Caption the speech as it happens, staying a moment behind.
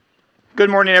Good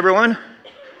morning, everyone.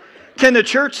 Can the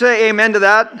church say amen to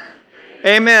that?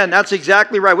 Amen. That's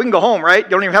exactly right. We can go home, right? You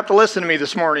don't even have to listen to me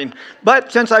this morning.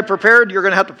 But since I prepared, you're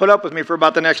going to have to put up with me for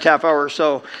about the next half hour.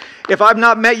 So if I've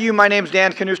not met you, my name's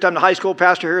Dan Knust. I'm the high school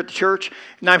pastor here at the church.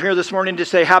 And I'm here this morning to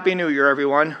say Happy New Year,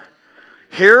 everyone.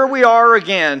 Here we are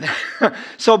again.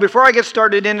 So before I get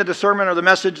started into the sermon or the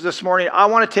message this morning, I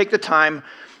want to take the time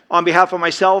on behalf of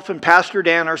myself and Pastor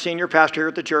Dan, our senior pastor here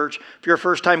at the church. If you're a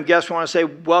first-time guest, I want to say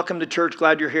welcome to church.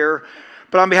 Glad you're here.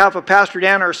 But on behalf of Pastor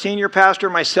Dan, our senior pastor,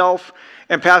 myself,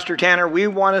 and Pastor Tanner, we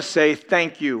want to say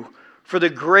thank you for the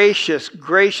gracious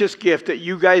gift that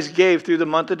you guys gave through the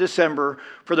month of December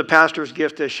for the pastor's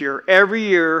gift this year. Every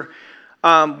year,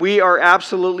 we are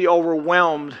absolutely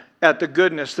overwhelmed at the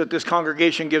goodness that this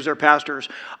congregation gives our pastors.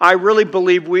 I really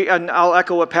believe and I'll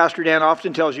echo what Pastor Dan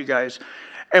often tells you guys,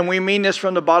 and we mean this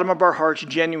from the bottom of our hearts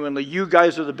genuinely. You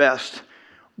guys are the best.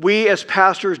 We as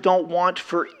pastors don't want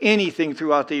for anything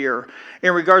throughout the year.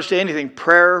 In regards to anything,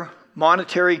 prayer,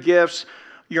 monetary gifts,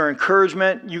 your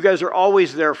encouragement, you guys are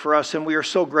always there for us, and we are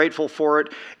so grateful for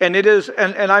it. And it is,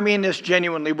 and I mean this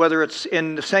genuinely, whether it's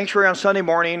in the sanctuary on Sunday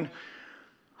morning,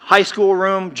 high school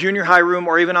room, junior high room,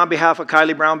 or even on behalf of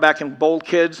Kylie Brown back in Bold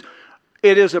Kids,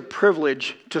 it is a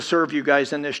privilege to serve you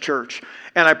guys in this church.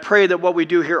 And I pray that what we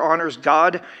do here honors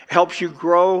God, helps you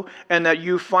grow, and that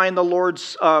you find the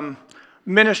Lord's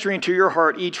ministering to your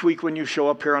heart each week when you show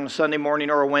up here on a Sunday morning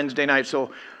or a Wednesday night.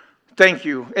 So thank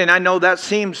you. And I know that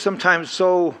seems sometimes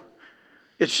so,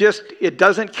 it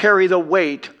doesn't carry the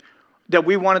weight that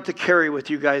we want it to carry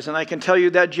with you guys. And I can tell you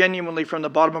that genuinely from the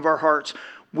bottom of our hearts.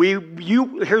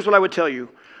 Here's what I would tell you.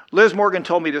 Liz Morgan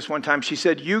told me this one time. She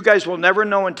said, you guys will never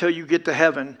know until you get to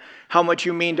heaven how much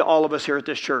you mean to all of us here at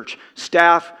this church.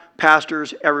 Staff,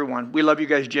 pastors, everyone. We love you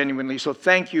guys genuinely. So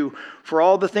thank you for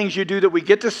all the things you do that we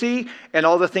get to see and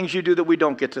all the things you do that we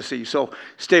don't get to see. So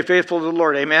stay faithful to the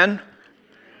Lord. Amen?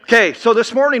 Okay, so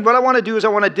this morning, what I want to do is I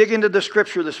want to dig into the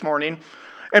scripture this morning.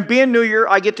 And being New Year,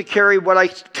 I get to carry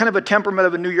kind of a temperament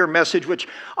of a New Year message, which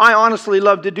I honestly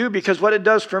love to do because what it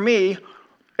does for me,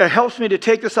 it helps me to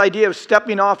take this idea of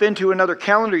stepping off into another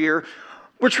calendar year,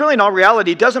 which really in all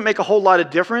reality doesn't make a whole lot of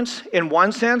difference in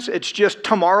one sense. It's just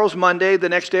tomorrow's Monday, the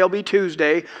next day will be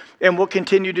Tuesday, and we'll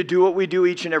continue to do what we do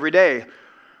each and every day.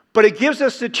 But it gives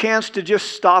us the chance to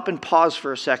just stop and pause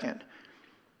for a second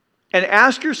and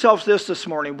ask yourselves this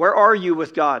morning, where are you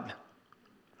with God?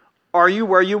 Are you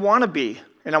where you want to be?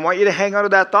 And I want you to hang on to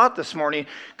that thought this morning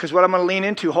because what I'm going to lean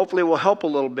into hopefully will help a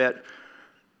little bit.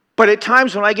 But at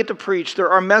times when I get to preach,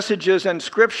 there are messages and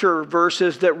scripture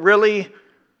verses that really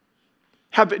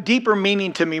have deeper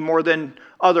meaning to me more than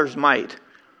others might.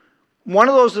 One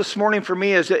of those this morning for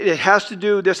me is that it has to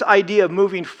do this idea of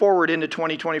moving forward into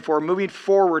 2024, moving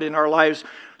forward in our lives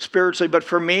spiritually. But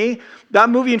for me, that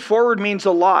moving forward means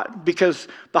a lot because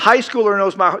the high schooler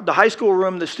knows the high school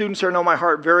room, the students there know my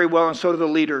heart very well, and so do the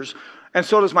leaders. And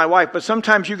so does my wife, but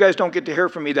sometimes you guys don't get to hear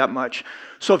from me that much.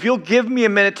 So if you'll give me a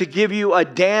minute to give you a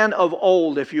Dan of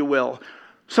old, if you will.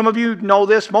 Some of you know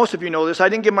this, most of you know this. I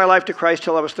didn't give my life to Christ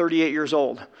till I was 38 years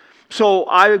old. So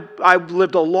I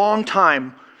lived a long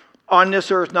time on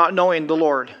this earth not knowing the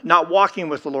Lord, not walking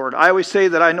with the Lord. I always say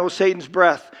that I know Satan's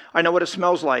breath. I know what it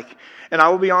smells like. And I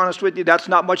will be honest with you, that's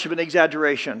not much of an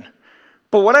exaggeration.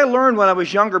 But what I learned when I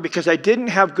was younger, because I didn't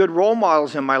have good role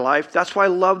models in my life, that's why I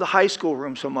love the high school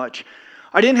room so much.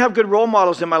 I didn't have good role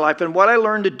models in my life, and what I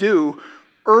learned to do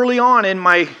early on in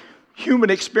my human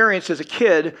experience as a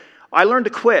kid, I learned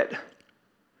to quit.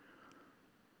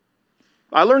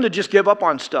 I learned to just give up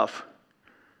on stuff.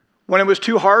 When it was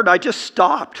too hard, I just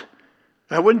stopped.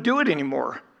 I wouldn't do it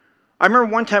anymore. I remember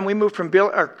one time we moved from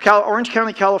Orange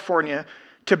County, California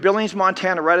to Billings,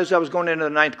 Montana, right as I was going into the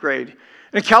 9th grade.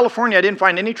 In California, I didn't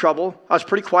find any trouble. I was a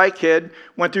pretty quiet kid,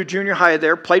 went through junior high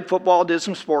there, played football, did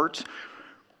some sports.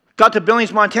 Got to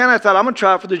Billings, Montana, I thought, I'm going to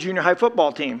try out for the junior high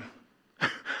football team.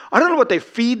 I don't know what they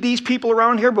feed these people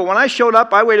around here, but when I showed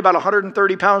up, I weighed about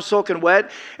 130 pounds soaking wet,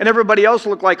 and everybody else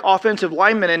looked like offensive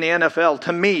linemen in the NFL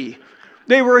to me.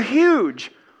 They were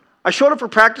huge. I showed up for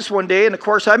practice one day, and of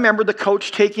course, I remember the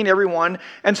coach taking everyone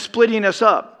and splitting us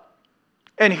up.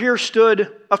 And here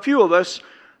stood a few of us,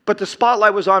 but the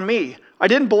spotlight was on me. I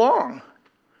didn't belong.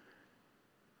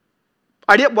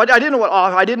 I didn't know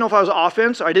if I was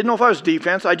offense. I didn't know if I was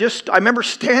defense. I remember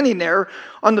standing there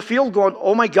on the field going,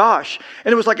 oh my gosh.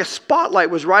 And it was like a spotlight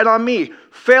was right on me.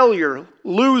 Failure,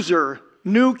 loser,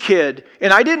 new kid.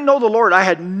 And I didn't know the Lord. I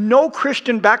had no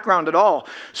Christian background at all.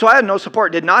 So I had no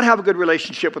support. Did not have a good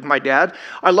relationship with my dad.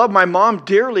 I loved my mom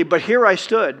dearly, but here I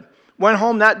stood. Went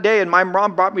home that day and my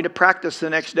mom brought me to practice the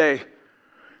next day.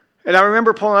 And I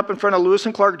remember pulling up in front of Lewis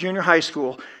and Clark Junior High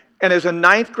School. And as a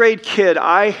ninth grade kid,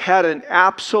 I had an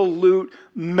absolute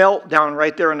meltdown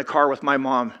right there in the car with my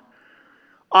mom.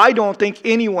 I don't think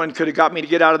anyone could have got me to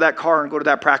get out of that car and go to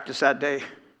that practice that day.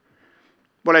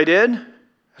 What I did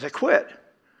is I quit.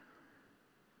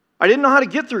 I didn't know how to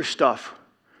get through stuff.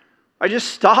 I just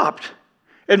stopped.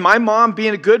 And my mom,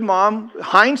 being a good mom,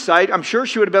 hindsight, I'm sure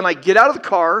she would have been like, get out of the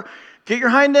car, get your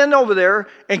hind end over there,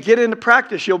 and get into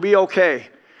practice. You'll be okay.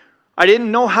 I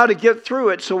didn't know how to get through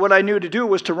it, so what I knew to do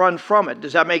was to run from it.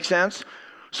 Does that make sense?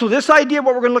 So this idea,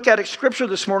 what we're going to look at in Scripture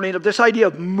this morning, of this idea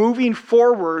of moving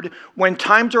forward when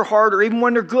times are hard or even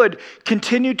when they're good,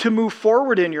 continue to move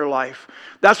forward in your life.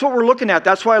 That's what we're looking at.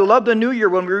 That's why I love the New Year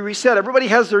when we reset. Everybody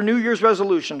has their New Year's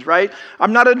resolutions, right?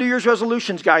 I'm not a New Year's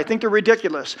resolutions guy. I think they're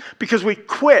ridiculous because we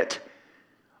quit.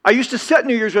 I used to set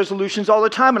New Year's resolutions all the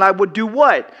time, and I would do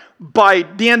what? By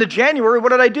the end of January, what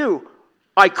did I do?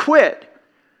 I quit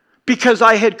because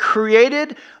I had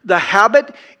created the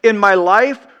habit in my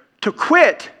life to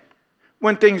quit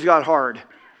when things got hard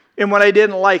and when I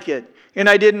didn't like it and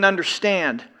I didn't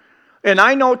understand. And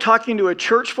I know, talking to a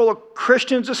church full of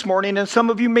Christians this morning, and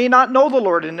some of you may not know the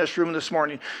Lord in this room this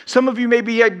morning. Some of you may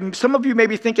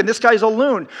be thinking, this guy's a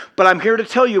loon. But I'm here to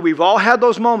tell you, we've all had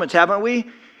those moments, haven't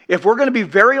we? If we're going to be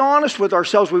very honest with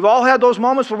ourselves, we've all had those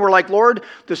moments when we're like, Lord,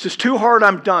 this is too hard,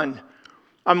 I'm done.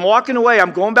 I'm walking away.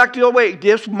 I'm going back the other way.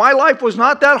 My life was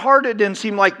not that hard, it didn't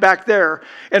seem like back there.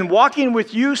 And walking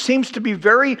with you seems to be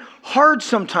very hard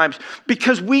sometimes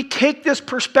because we take this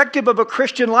perspective of a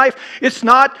Christian life. It's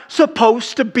not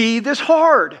supposed to be this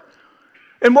hard.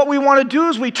 And what we want to do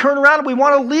is we turn around and we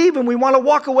want to leave and we want to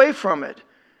walk away from it.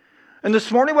 And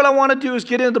this morning what I want to do is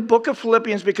get into the book of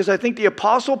Philippians, because I think the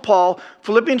Apostle Paul,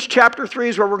 Philippians chapter 3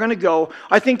 is where we're going to go.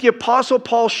 I think the Apostle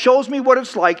Paul shows me what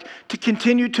it's like to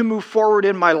continue to move forward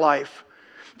in my life.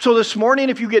 So this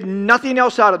morning, if you get nothing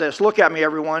else out of this, look at me,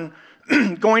 everyone.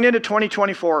 Going into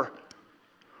 2024,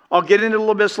 I'll get into it a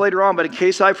little bit later on, but in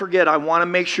case I forget, I want to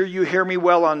make sure you hear me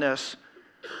well on this.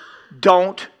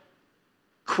 Don't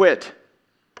quit.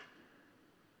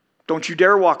 Don't you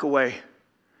dare walk away.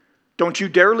 Don't you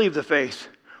dare leave the faith.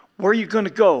 Where are you going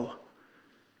to go?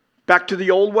 Back to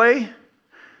the old way?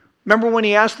 Remember when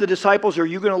he asked the disciples, are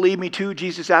you going to lead me too?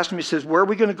 Jesus asked him, he says, where are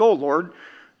we going to go, Lord?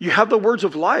 You have the words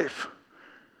of life.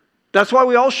 That's why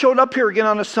we all showed up here again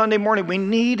on a Sunday morning. We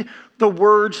need the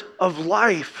words of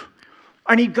life.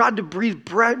 I need God to breathe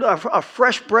a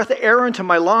fresh breath of air into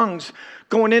my lungs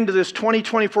going into this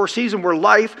 2024 season where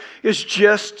life is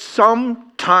just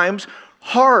sometimes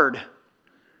hard.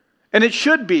 And it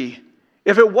should be.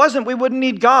 If it wasn't, we wouldn't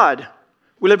need God.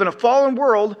 We live in a fallen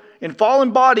world, in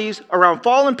fallen bodies, around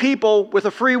fallen people with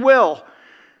a free will.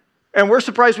 And we're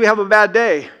surprised we have a bad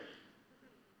day.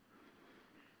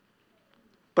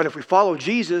 But if we follow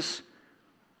Jesus,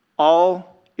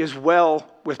 all is well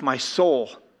with my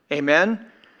soul. Amen?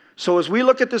 So as we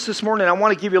look at this morning, I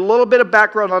want to give you a little bit of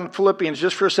background on Philippians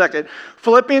just for a second.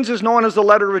 Philippians is known as the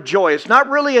letter of joy. It's not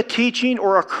really a teaching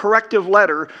or a corrective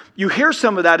letter. You hear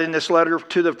some of that in this letter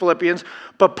to the Philippians,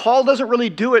 but Paul doesn't really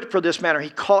do it for this manner.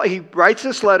 He writes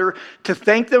this letter to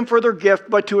thank them for their gift,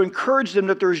 but to encourage them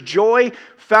that there's joy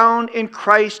found in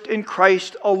Christ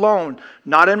alone.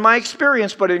 Not in my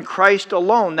experience, but in Christ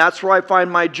alone. That's where I find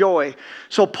my joy.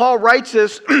 So Paul writes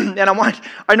this, and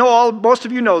I know most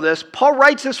of you know this. Paul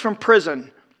writes this from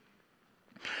prison.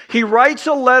 He writes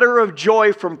a letter of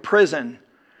joy from prison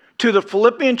to the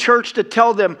Philippian church to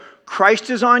tell them Christ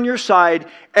is on your side.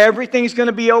 Everything's going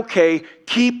to be okay.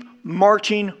 Keep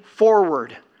marching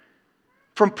forward.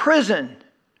 From prison.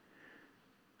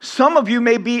 Some of you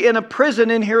may be in a prison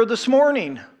in here this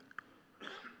morning.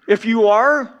 If you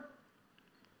are,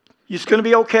 it's going to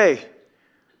be okay.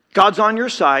 God's on your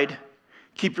side.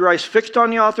 Keep your eyes fixed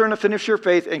on the author and the finisher of your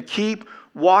faith and keep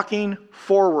walking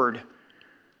forward.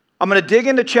 I'm going to dig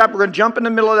into we're going to jump in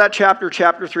the middle of that chapter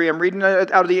 3. I'm reading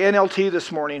it out of the NLT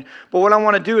this morning. But what I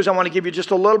want to do is I want to give you just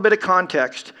a little bit of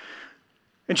context.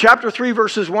 In chapter 3,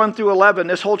 verses 1 through 11,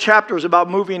 this whole chapter is about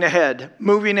moving ahead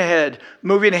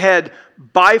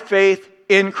by faith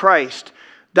in Christ.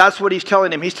 That's what he's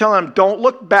telling him. He's telling him, don't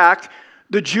look back.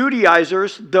 The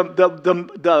Judaizers,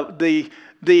 the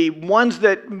ones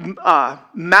that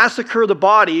massacre the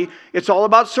body, it's all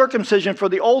about circumcision for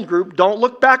the old group. Don't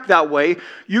look back that way.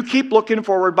 You keep looking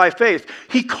forward by faith.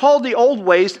 He called the old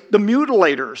ways the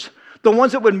mutilators. The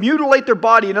ones that would mutilate their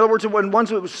body, in other words, the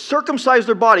ones that would circumcise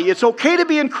their body. It's okay to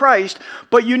be in Christ,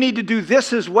 but you need to do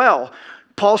this as well.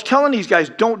 Paul's telling these guys,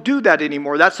 don't do that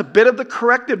anymore. That's a bit of the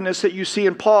correctiveness that you see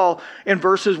in Paul in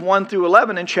verses 1 through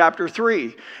 11 in chapter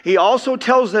 3. He also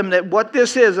tells them that what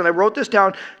this is, and I wrote this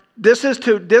down, this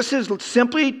is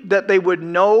simply that they would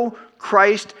know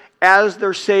Christ as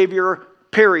their Savior,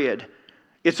 period.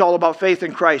 It's all about faith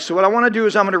in Christ. So what I want to do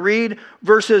is I'm going to read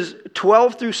verses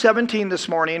 12 through 17 this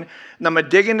morning, and I'm going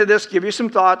to dig into this, give you some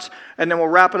thoughts, and then we'll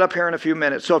wrap it up here in a few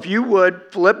minutes. So if you would,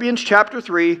 Philippians chapter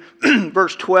 3,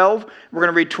 verse 12, we're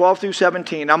going to read 12 through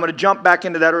 17. I'm going to jump back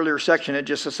into that earlier section in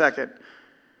just a second.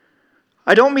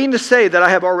 I don't mean to say that I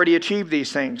have already achieved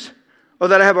these things, or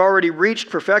that I have already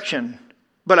reached perfection,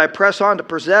 but I press on to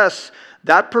possess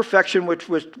that perfection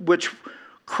which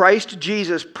Christ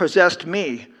Jesus possessed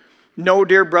me. No,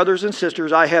 dear brothers and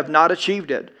sisters, I have not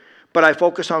achieved it, but I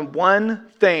focus on one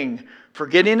thing,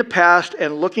 forgetting the past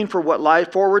and looking for what lies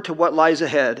forward to what lies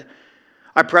ahead.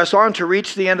 I press on to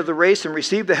reach the end of the race and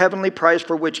receive the heavenly prize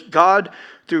for which God,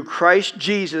 through Christ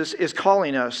Jesus, is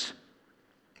calling us.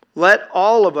 Let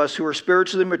all of us who are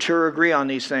spiritually mature agree on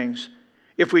these things.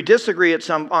 If we disagree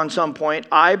on some point,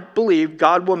 I believe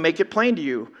God will make it plain to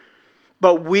you.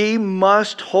 But we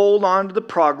must hold on to the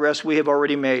progress we have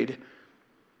already made.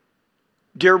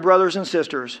 Dear brothers and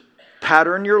sisters,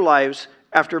 pattern your lives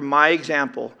after my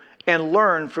example and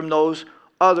learn from those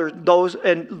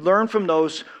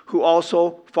who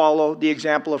also follow the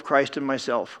example of Christ and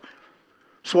myself.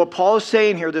 So what Paul is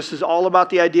saying here, this is all about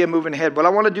the idea of moving ahead. What I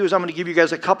want to do is I'm going to give you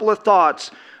guys a couple of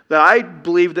thoughts that I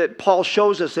believe that Paul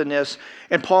shows us in this,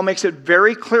 and Paul makes it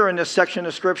very clear in this section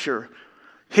of Scripture.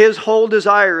 His whole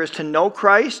desire is to know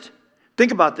Christ.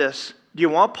 Think about this. Do you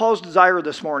want Paul's desire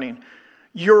this morning?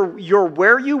 You're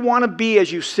where you want to be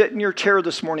as you sit in your chair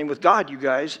this morning with God, you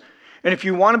guys. And if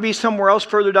you want to be somewhere else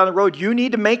further down the road, you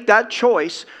need to make that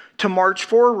choice to march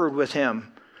forward with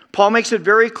Him. Paul makes it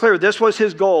very clear this was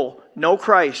his goal, know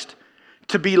Christ,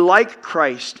 to be like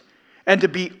Christ, and to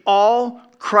be all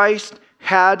Christ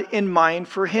had in mind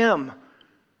for him.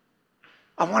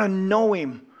 I want to know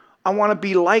Him. I want to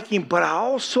be like Him, but I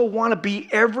also want to be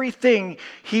everything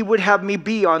He would have me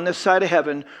be on this side of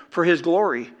heaven for His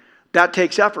glory. That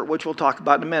takes effort, which we'll talk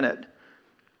about in a minute.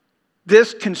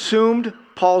 This consumed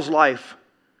Paul's life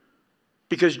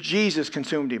because Jesus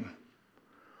consumed him.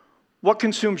 What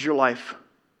consumes your life?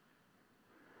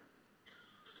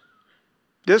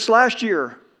 This last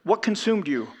year, what consumed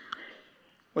you?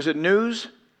 Was it news,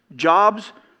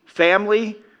 jobs,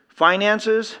 family,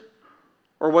 finances,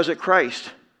 or was it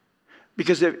Christ?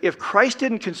 Because if Christ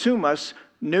didn't consume us,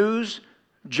 news,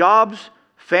 jobs,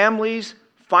 families,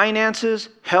 finances,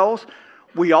 health,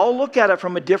 we all look at it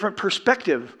from a different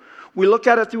perspective. We look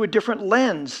at it through a different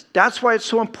lens. That's why it's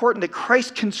so important that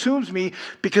Christ consumes me,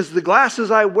 because the glasses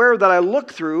I wear that I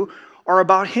look through are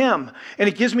about Him. And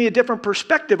it gives me a different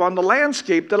perspective on the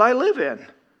landscape that I live in.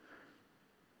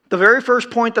 The very first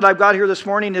point that I've got here this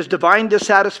morning is divine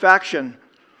dissatisfaction.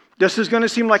 This is going to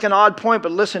seem like an odd point,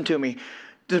 but listen to me.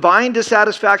 Divine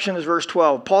dissatisfaction is verse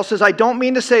 12. Paul says, I don't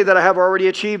mean to say that I have already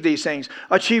achieved these things.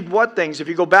 Achieved what things? If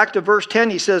you go back to verse 10,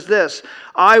 he says this,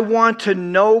 I want to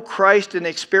know Christ and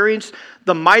experience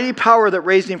the mighty power that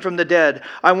raised Him from the dead.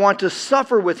 I want to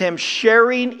suffer with Him,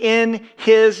 sharing in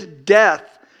His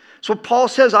death. So Paul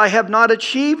says, I have not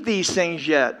achieved these things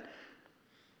yet,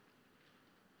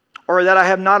 or that I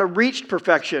have not reached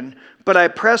perfection, but I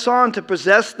press on to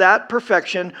possess that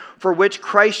perfection for which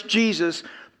Christ Jesus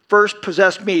first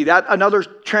possessed me. That, another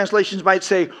translations might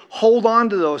say, hold on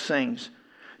to those things.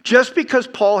 Just because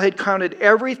Paul had counted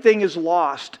everything as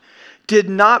lost did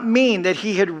not mean that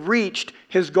he had reached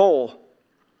his goal.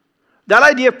 That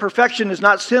idea of perfection is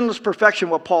not sinless perfection,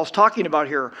 what Paul's talking about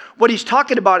here. What he's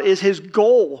talking about is his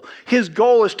goal. His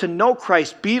goal is to know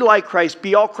Christ, be like Christ,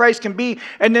 be all Christ can be,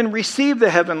 and then receive the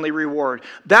heavenly reward.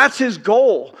 That's his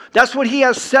goal. That's what he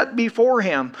has set before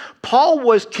him. Paul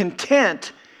was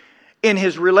content in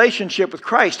his relationship with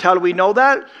Christ. How do we know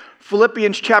that?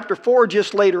 Philippians chapter 4,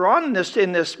 just later on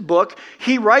in this book,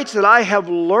 he writes that I have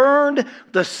learned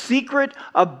the secret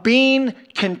of being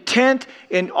content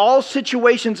in all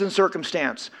situations and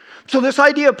circumstance. So this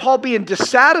idea of Paul being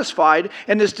dissatisfied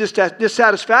and this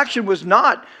dissatisfaction was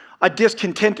not a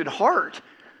discontented heart.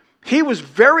 He was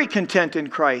very content in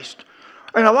Christ.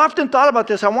 And I've often thought about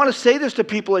this. I want to say this to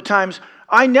people at times.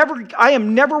 I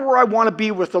am never where I want to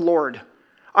be with the Lord.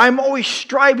 I'm always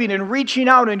striving and reaching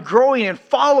out and growing and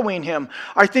following Him.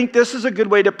 I think this is a good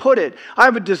way to put it. I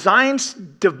have a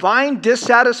divine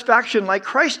dissatisfaction like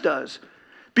Christ does.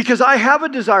 Because I have a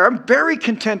desire. I'm very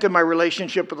content in my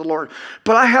relationship with the Lord.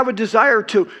 But I have a desire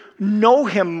to know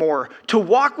Him more, to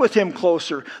walk with Him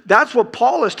closer. That's what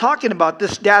Paul is talking about,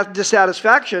 this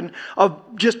dissatisfaction of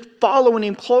just following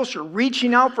Him closer,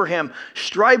 reaching out for Him,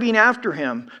 striving after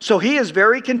Him. So he is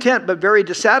very content but very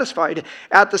dissatisfied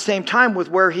at the same time with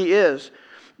where he is.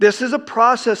 This is a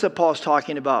process that Paul's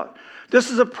talking about. This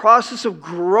is a process of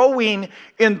growing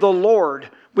in the Lord.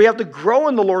 We have to grow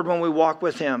in the Lord when we walk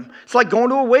with Him. It's like going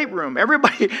to a weight room.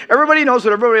 Everybody knows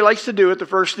what everybody likes to do at the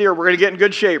first year. We're going to get in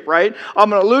good shape, right? I'm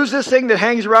going to lose this thing that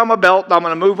hangs around my belt, and I'm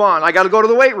going to move on. I got to go to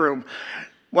the weight room.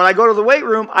 When I go to the weight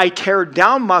room, I tear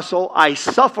down muscle, I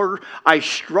suffer, I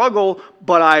struggle,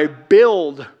 but I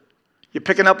build. You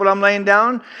picking up what I'm laying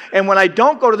down? And when I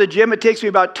don't go to the gym, it takes me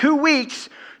about 2 weeks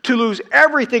to lose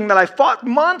everything that I fought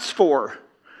months for.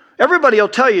 Everybody will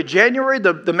tell you, January,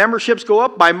 the memberships go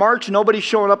up. By March, nobody's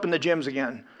showing up in the gyms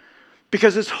again.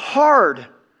 Because it's hard.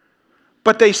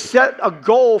 But they set a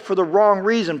goal for the wrong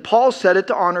reason. Paul set it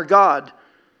to honor God.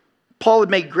 Paul had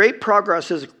made great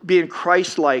progress as being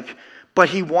Christ-like. But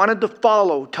he wanted to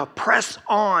follow, to press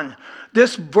on.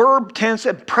 This verb tense,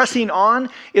 pressing on,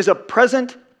 is a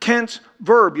present tense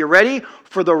verb. You ready?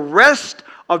 For the rest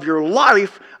of your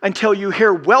life, until you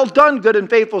hear, well done, good and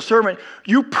faithful servant,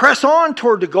 you press on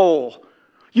toward the goal.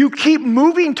 You keep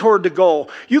moving toward the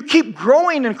goal. You keep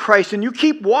growing in Christ and you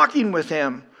keep walking with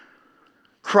Him.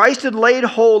 Christ had laid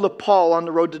hold of Paul on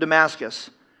the road to Damascus.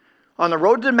 On the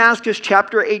road to Damascus,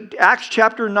 chapter 8, Acts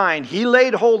chapter 9, he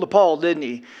laid hold of Paul, didn't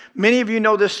he? Many of you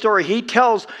know this story. He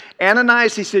tells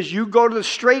Ananias, he says, you go to the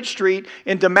straight street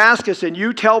in Damascus and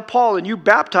you tell Paul and you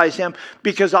baptize him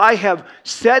because I have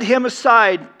set him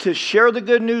aside to share the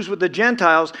good news with the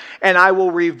Gentiles, and I will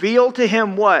reveal to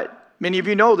him what? Many of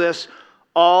you know this,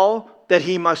 all that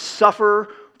he must suffer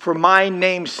for my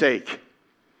name's sake.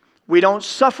 We don't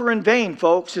suffer in vain,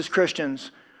 folks, as Christians.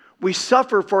 We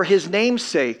suffer for His name's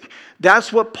sake.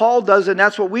 That's what Paul does, and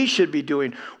that's what we should be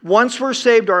doing. Once we're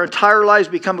saved, our entire lives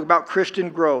become about Christian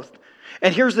growth.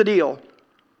 And here's the deal.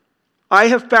 I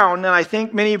have found, and I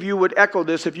think many of you would echo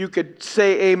this if you could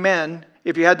say amen,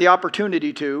 if you had the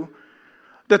opportunity to,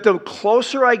 that the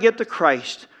closer I get to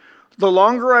Christ, the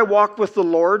longer I walk with the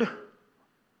Lord,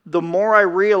 the more I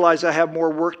realize I have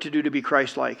more work to do to be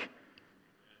Christ-like.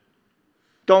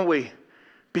 Don't we?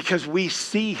 Because we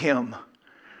see Him.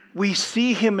 We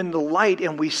see Him in the light,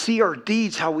 and we see our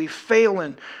deeds, how we fail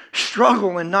and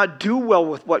struggle and not do well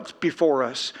with what's before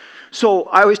us. So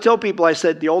I always tell people, I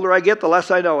said, the older I get, the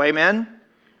less I know. Amen?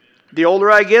 The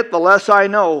older I get, the less I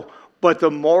know. But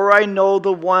the more I know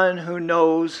the one who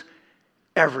knows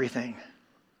everything.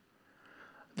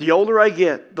 The older I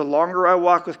get, the longer I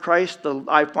walk with Christ,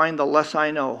 I find the less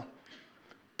I know.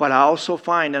 But I also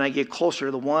find, and I get closer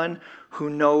to the one who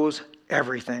knows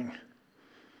everything.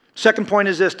 Second point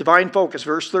is this, divine focus,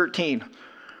 verse 13.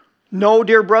 No,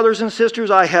 dear brothers and sisters,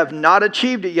 I have not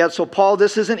achieved it yet. So Paul,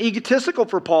 this isn't egotistical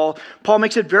for Paul. Paul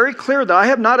makes it very clear that I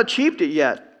have not achieved it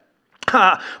yet.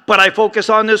 But I focus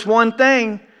on this one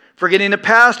thing, forgetting the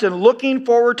past and looking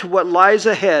forward to what lies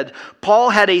ahead. Paul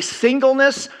had a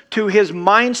singleness to his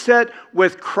mindset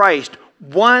with Christ.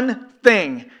 One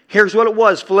thing. Here's what it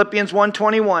was, Philippians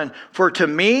 1:21. For to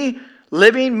me,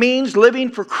 living means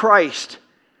living for Christ.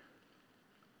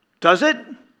 Does it?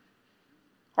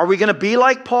 Are we going to be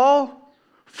like Paul?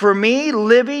 For me,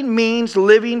 living means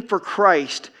living for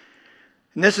Christ.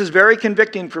 And this is very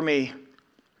convicting for me.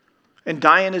 And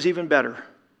dying is even better.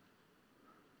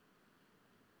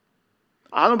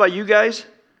 I don't know about you guys,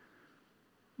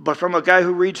 but from a guy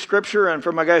who reads Scripture and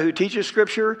from a guy who teaches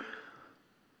Scripture,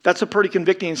 that's a pretty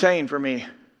convicting saying for me.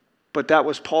 But that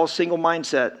was Paul's single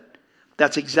mindset.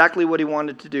 That's exactly what he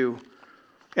wanted to do.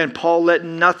 And Paul let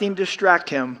nothing distract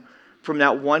him from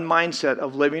that one mindset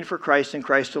of living for Christ and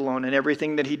Christ alone and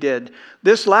everything that he did.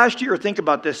 This last year, think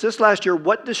about this. This last year,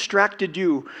 what distracted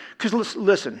you? Because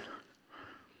listen,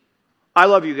 I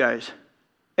love you guys.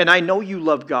 And I know you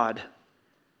love God.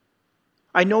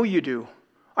 I know you do.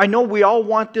 I know we all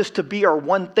want this to be our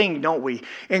one thing, don't we?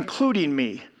 Including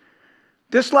me.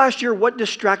 This last year, what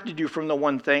distracted you from the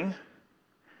one thing?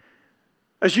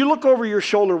 As you look over your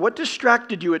shoulder, what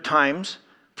distracted you at times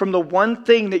from the one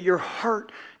thing that your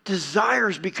heart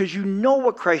desires because you know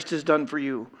what Christ has done for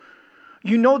you?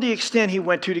 You know the extent He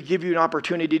went to give you an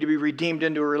opportunity to be redeemed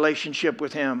into a relationship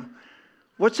with Him.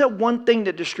 What's that one thing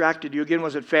that distracted you? Again,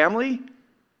 was it family?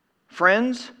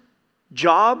 Friends?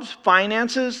 Jobs?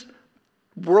 Finances?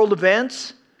 World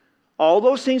events? All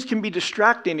those things can be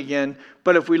distracting again,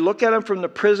 but if we look at them from the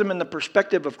prism and the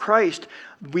perspective of Christ,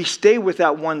 we stay with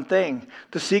that one thing.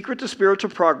 The secret to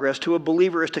spiritual progress to a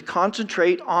believer is to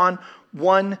concentrate on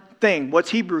one thing.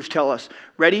 What's Hebrews tell us?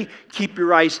 Ready? Keep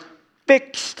your eyes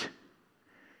fixed.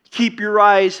 Keep your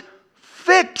eyes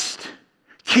fixed.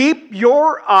 Keep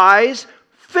your eyes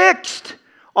fixed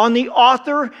on the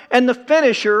author and the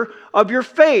finisher of your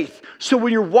faith. So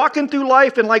when you're walking through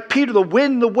life and like Peter, the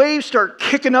wind, the waves start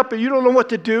kicking up and you don't know what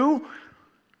to do,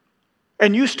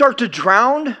 and you start to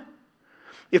drown,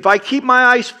 If I keep my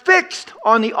eyes fixed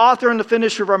on the author and the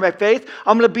finisher of my faith,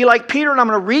 I'm going to be like Peter and I'm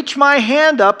going to reach my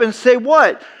hand up and say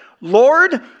what?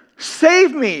 Lord,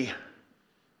 save me.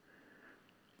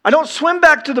 I don't swim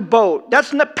back to the boat.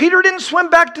 Peter didn't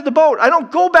swim back to the boat. I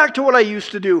don't go back to what I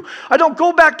used to do. I don't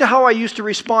go back to how I used to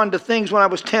respond to things when I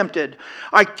was tempted.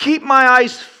 I keep my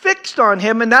eyes fixed on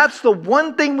him, and that's the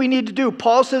one thing we need to do.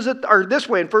 Paul says it this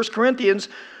way in 1 Corinthians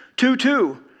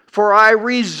 2:2. For I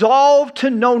resolved to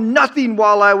know nothing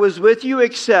while I was with you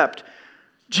except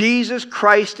Jesus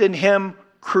Christ and him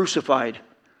crucified.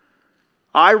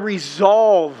 I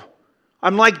resolve.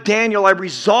 I'm like Daniel. I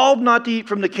resolve not to eat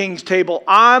from the king's table.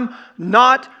 I'm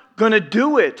not going to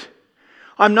do it.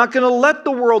 I'm not going to let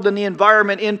the world and the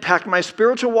environment impact my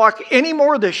spiritual walk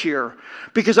anymore this year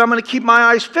because I'm going to keep my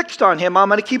eyes fixed on him. I'm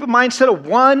going to keep a mindset of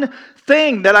one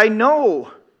thing that I know.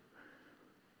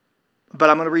 But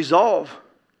I'm going to resolve.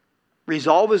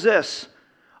 Resolve is this.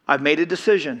 I've made a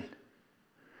decision.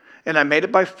 And I made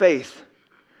it by faith.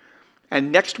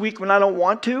 And next week when I don't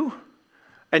want to,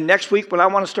 and next week when I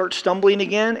want to start stumbling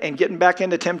again and getting back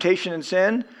into temptation and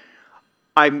sin,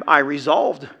 I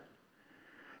resolved.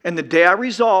 And the day I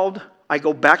resolved, I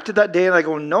go back to that day and I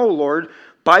go, no, Lord,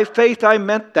 by faith I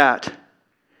meant that.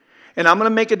 And I'm going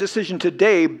to make a decision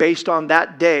today based on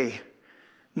that day,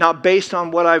 not based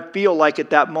on what I feel like at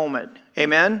that moment.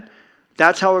 Amen?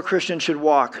 That's how a Christian should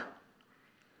walk.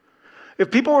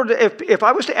 If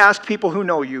I was to ask people who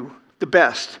know you the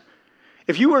best,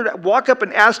 if you were to walk up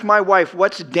and ask my wife,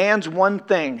 what's Dan's one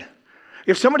thing?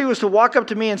 If somebody was to walk up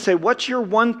to me and say, what's your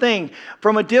one thing?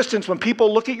 From a distance, when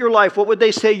people look at your life, what would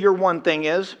they say your one thing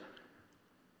is?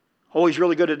 Oh, he's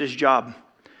really good at his job.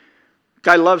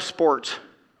 Guy loves sports.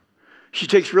 She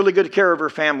takes really good care of her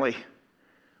family.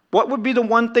 What would be the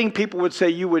one thing people would say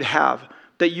you would have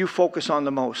that you focus on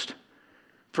the most?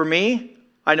 For me,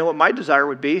 I know what my desire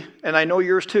would be, and I know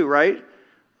yours too, right?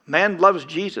 Man loves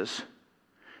Jesus.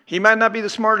 He might not be the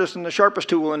smartest and the sharpest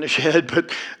tool in the shed,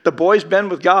 but the boy's been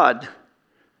with God.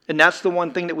 And that's the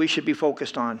one thing that we should be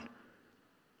focused on.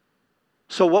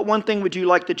 So what one thing would you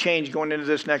like to change going into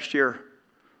this next year?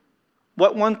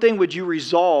 What one thing would you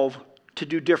resolve to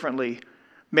do differently?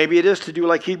 Maybe it is to do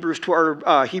like Hebrews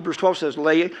 12 says,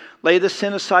 lay the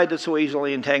sin aside that so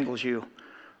easily entangles you.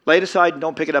 Lay it aside and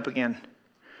don't pick it up again.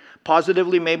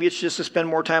 Positively, maybe it's just to spend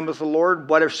more time with the Lord,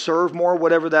 serve more,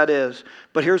 whatever that is.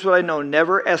 But here's what I know.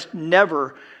 Never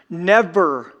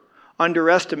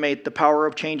underestimate the power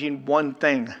of changing one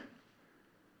thing.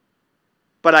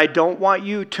 But I don't want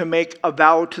you to make a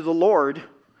vow to the Lord.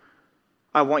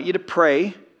 I want you to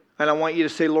pray, and I want you to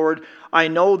say, Lord, I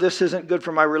know this isn't good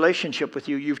for my relationship with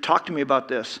you. You've talked to me about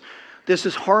this. This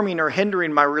is harming or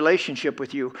hindering my relationship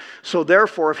with you. So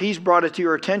therefore, if he's brought it to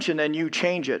your attention, then you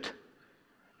change it.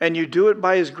 And you do it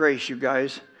by his grace, you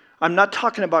guys. I'm not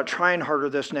talking about trying harder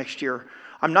this next year.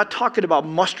 I'm not talking about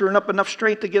mustering up enough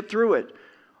strength to get through it.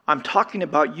 I'm talking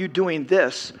about you doing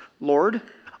this. Lord,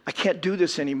 I can't do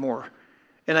this anymore.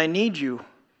 And I need you.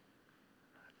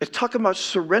 It's talking about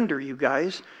surrender, you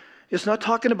guys. It's not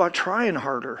talking about trying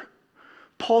harder.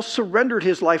 Paul surrendered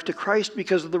his life to Christ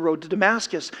because of the road to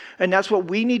Damascus. And that's what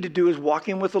we need to do is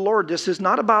walking with the Lord. This is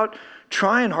not about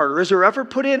trying harder. Is there effort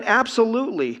put in?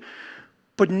 Absolutely.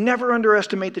 But never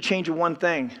underestimate the change of one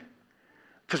thing.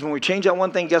 Because when we change that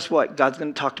one thing, guess what? God's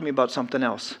going to talk to me about something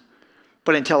else.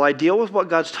 But until I deal with what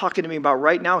God's talking to me about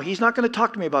right now, he's not going to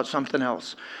talk to me about something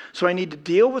else. So I need to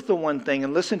deal with the one thing.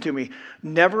 And listen to me.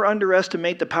 Never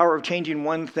underestimate the power of changing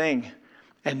one thing.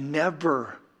 And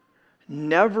never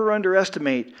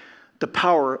underestimate the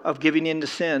power of giving in to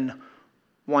sin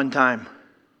one time.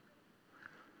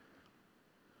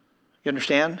 You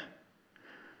understand?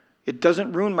 It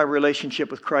doesn't ruin my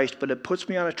relationship with Christ, but it puts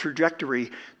me on a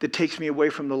trajectory that takes me away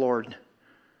from the Lord.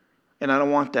 And I don't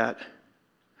want that.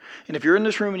 And if you're in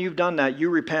this room and you've done that,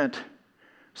 you repent.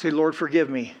 Say, Lord,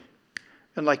 forgive me.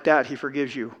 And like that, he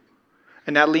forgives you.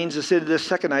 And that leads us into this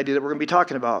second idea that we're going to be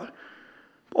talking about.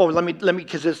 Oh, let me,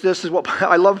 because this is what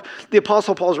I love. The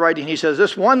Apostle Paul's writing. He says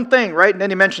this one thing, right? And then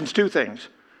he mentions two things.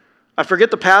 I forget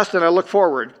the past and I look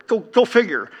forward. Go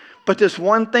figure. But this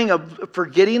one thing of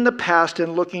forgetting the past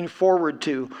and looking forward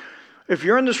to. If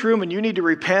you're in this room and you need to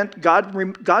repent,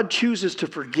 God chooses to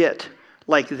forget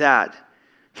like that.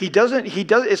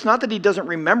 It's not that he doesn't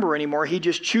remember anymore. He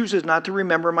just chooses not to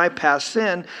remember my past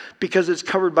sin because it's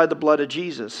covered by the blood of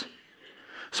Jesus.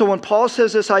 So when Paul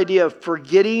says this idea of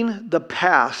forgetting the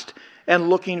past and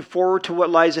looking forward to what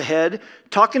lies ahead,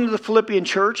 talking to the Philippian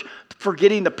church,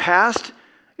 forgetting the past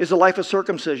is a life of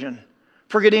circumcision.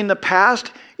 Forgetting the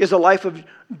past is a life of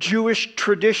Jewish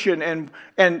tradition and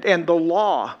the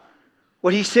law.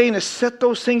 What he's saying is set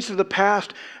those things to the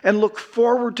past and look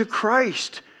forward to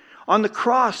Christ on the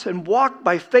cross and walk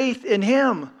by faith in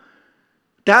him.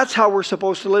 That's how we're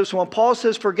supposed to live. So when Paul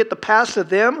says forget the past of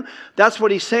them, that's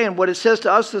what he's saying. What it says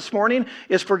to us this morning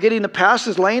is forgetting the past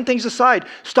is laying things aside.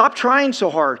 Stop trying so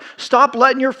hard. Stop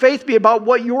letting your faith be about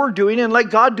what you're doing and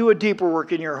let God do a deeper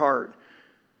work in your heart.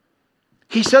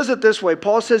 He says it this way.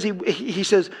 Paul says he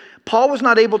says Paul was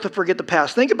not able to forget the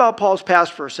past. Think about Paul's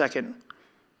past for a second.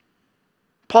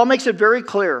 Paul makes it very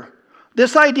clear.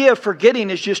 This idea of forgetting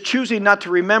is just choosing not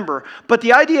to remember. But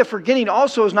the idea of forgetting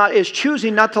also is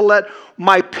choosing not to let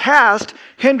my past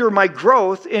hinder my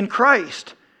growth in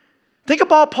Christ. Think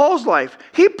about Paul's life.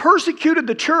 He persecuted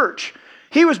the church.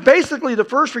 He was basically the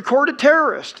first recorded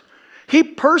terrorist. He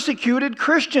persecuted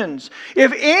Christians.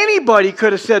 If anybody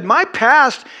could have said, my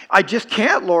past, I just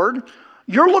can't, Lord.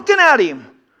 You're looking at him.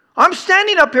 I'm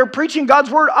standing up here preaching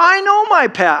God's word. I know my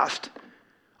past.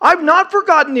 I've not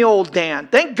forgotten the old Dan.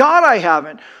 Thank God I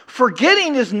haven't.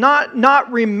 Forgetting is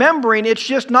not remembering. It's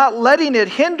just not letting it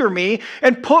hinder me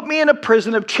and put me in a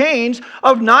prison of chains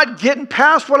of not getting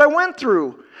past what I went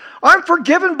through. I'm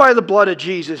forgiven by the blood of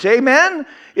Jesus. Amen?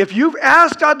 If you've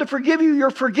asked God to forgive you,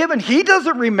 you're forgiven. He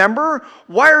doesn't remember.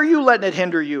 Why are you letting it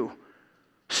hinder you?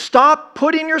 Stop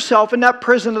putting yourself in that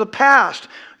prison of the past.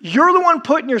 You're the one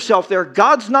putting yourself there.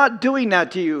 God's not doing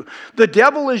that to you. The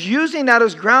devil is using that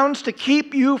as grounds to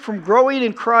keep you from growing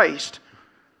in Christ.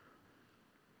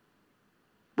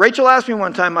 Rachel asked me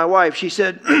one time, my wife, she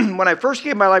said, when I first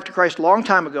gave my life to Christ a long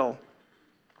time ago,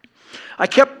 I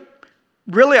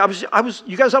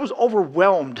was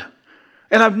overwhelmed.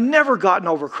 And I've never gotten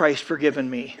over Christ forgiving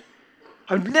me.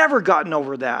 I've never gotten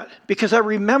over that because I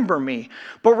remember me.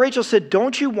 But Rachel said,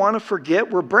 don't you want to forget?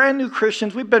 We're brand new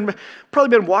Christians. We've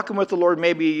probably been walking with the Lord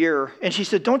maybe a year. And she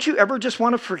said, don't you ever just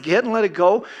want to forget and let it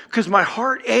go? Because my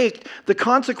heart ached. The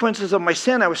consequences of my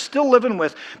sin I was still living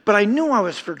with, but I knew I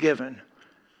was forgiven.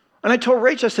 And I told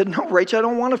Rachel, I said, no, Rachel, I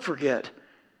don't want to forget.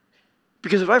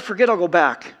 Because if I forget, I'll go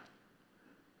back.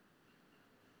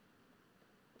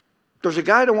 There's a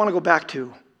guy I don't want to go back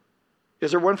to.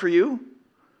 Is there one for you?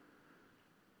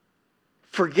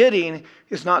 Forgetting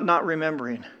is not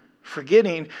remembering.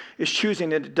 Forgetting is choosing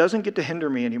that it doesn't get to hinder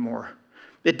me anymore.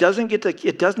 It does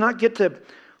not get to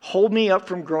hold me up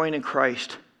from growing in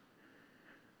Christ.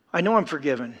 I know I'm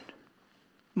forgiven.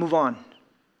 Move on.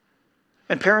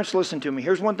 And parents, listen to me.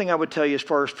 Here's one thing I would tell you as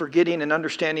far as forgetting and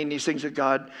understanding these things of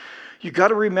God. You got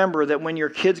to remember that when your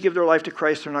kids give their life to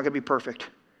Christ, they're not going to be perfect.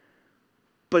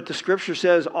 But the scripture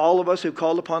says all of us who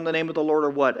called upon the name of the Lord are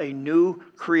what? A new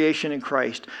creation in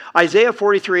Christ. Isaiah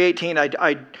 43:18,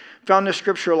 I found this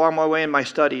scripture along my way in my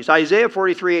studies. Isaiah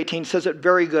 43:18 says it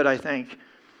very good, I think.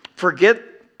 Forget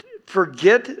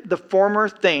the former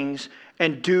things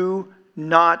and do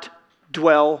not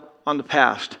dwell on the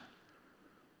past.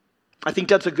 I think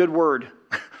that's a good word.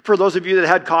 For those of you that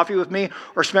had coffee with me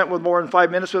or spent more than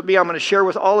 5 minutes with me, I'm going to share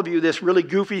with all of you this really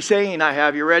goofy saying I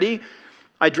have. You ready?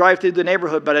 I drive through the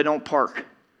neighborhood, but I don't park.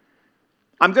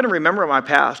 I'm going to remember my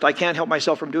past. I can't help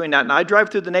myself from doing that. And I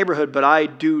drive through the neighborhood, but I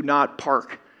do not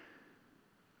park.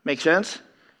 Make sense?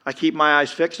 I keep my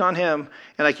eyes fixed on him,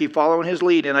 and I keep following his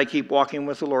lead, and I keep walking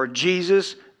with the Lord.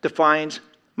 Jesus defines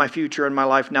my future and my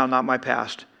life now, not my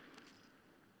past.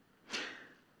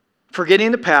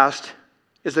 Forgetting the past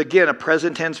is, again, a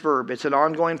present tense verb. It's an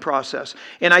ongoing process.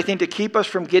 And I think to keep us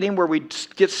from getting where we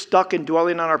get stuck in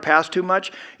dwelling on our past too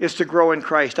much is to grow in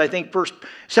Christ. I think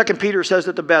 2 Peter says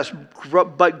it the best,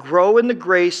 but grow in the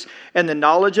grace and the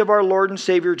knowledge of our Lord and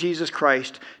Savior Jesus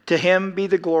Christ. To him be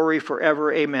the glory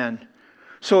forever. Amen.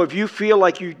 So if you feel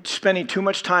like you're spending too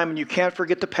much time and you can't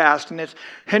forget the past and it's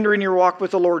hindering your walk with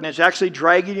the Lord and it's actually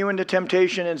dragging you into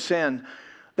temptation and sin,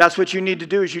 that's what you need to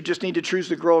do is you just need to choose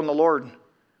to grow in the Lord.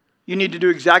 You need to do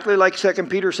exactly like 2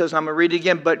 Peter says, and I'm going to read it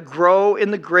again, but grow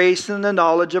in the grace and the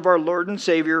knowledge of our Lord and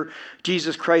Savior,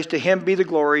 Jesus Christ. To him be the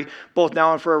glory, both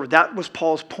now and forever. That was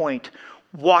Paul's point.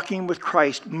 Walking with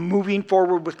Christ, moving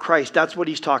forward with Christ. That's what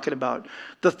he's talking about.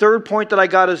 The third point that I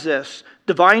got is this,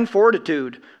 divine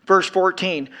fortitude. Verse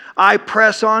 14, I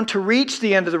press on to reach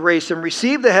the end of the race and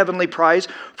receive the heavenly prize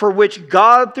for which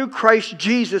God through Christ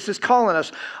Jesus is calling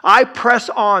us. I press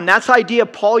on. That's the idea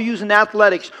Paul used in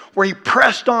athletics where he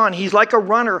pressed on. He's like a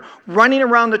runner running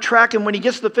around the track, and when he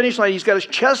gets to the finish line, he's got his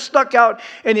chest stuck out,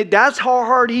 and that's how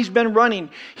hard he's been running.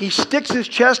 He sticks his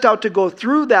chest out to go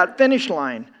through that finish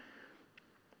line.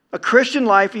 A Christian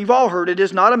life, you've all heard it,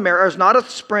 is not a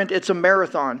sprint, it's a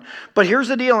marathon. But here's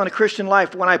the deal in a Christian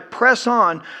life. When I press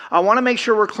on, I want to make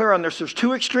sure we're clear on this. There's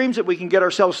two extremes that we can get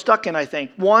ourselves stuck in, I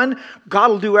think. One,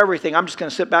 God will do everything. I'm just going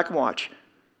to sit back and watch.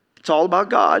 It's all about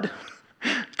God.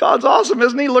 God's awesome,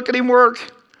 isn't he? Look at him work.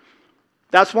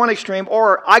 That's one extreme.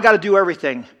 Or I got to do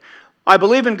everything. I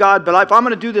believe in God, but if I'm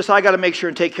going to do this, I got to make sure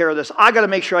and take care of this. I got to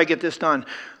make sure I get this done.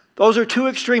 Those are two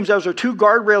extremes. Those are two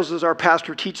guardrails, as our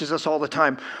pastor teaches us all the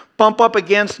time. Bump up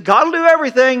against, God will do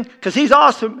everything because he's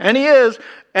awesome, and he is,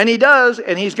 and he does,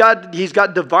 and he's got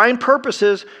divine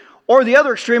purposes. Or the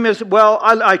other extreme is, well,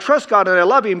 I trust God and I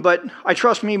love him, but I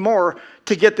trust me more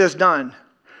to get this done.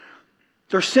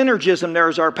 There's synergism there,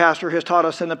 as our pastor has taught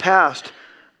us in the past.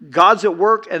 God's at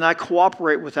work, and I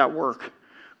cooperate with that work.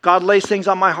 God lays things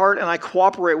on my heart, and I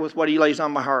cooperate with what he lays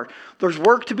on my heart. There's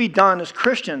work to be done as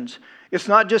Christians. It's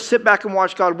not just sit back and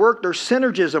watch God work. There's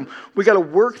synergism. We got to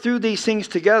work through these things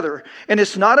together. And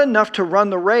it's not enough to run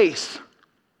the race.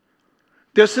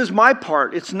 This is my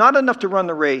part. It's not enough to run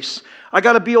the race. I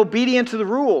got to be obedient to the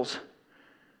rules.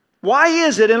 Why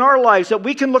is it in our lives that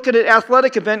we can look at an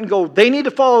athletic event and go, they need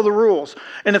to follow the rules?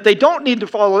 And if they don't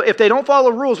follow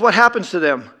the rules, what happens to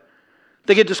them?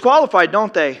 They get disqualified,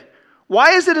 don't they?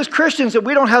 Why is it as Christians that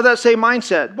we don't have that same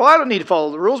mindset? Well, I don't need to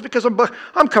follow the rules because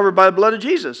I'm covered by the blood of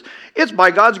Jesus. It's by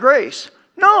God's grace.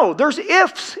 No, there's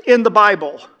ifs in the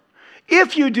Bible.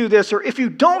 If you do this or if you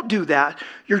don't do that,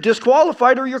 you're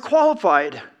disqualified or you're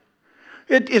qualified.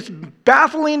 It's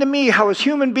baffling to me how as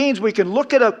human beings we can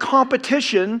look at a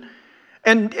competition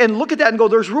and look at that and go,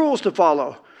 there's rules to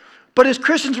follow. But as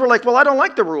Christians, we're like, well, I don't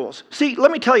like the rules. See,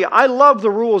 let me tell you, I love the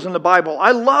rules in the Bible.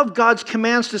 I love God's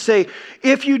commands to say,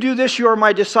 if you do this, you are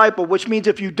my disciple, which means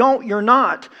if you don't, you're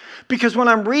not. Because when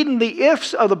I'm reading the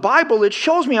ifs of the Bible, it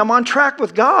shows me I'm on track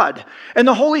with God. And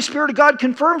the Holy Spirit of God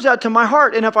confirms that to my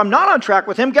heart. And if I'm not on track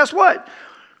with him, guess what?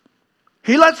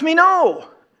 He lets me know.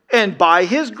 And by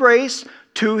his grace,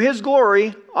 to his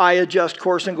glory, I adjust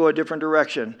course and go a different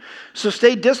direction. So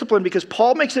stay disciplined because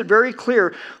Paul makes it very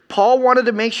clear. Paul wanted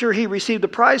to make sure he received the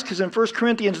prize because in 1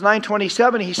 Corinthians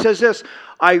 9:27 he says this,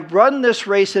 I run this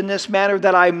race in this manner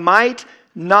that I might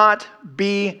not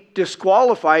be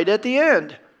disqualified at the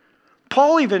end.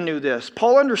 Paul even knew this.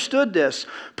 Paul understood this.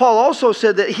 Paul also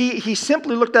said that he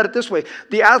simply looked at it this way.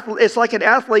 It's like an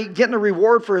athlete getting a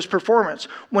reward for his performance.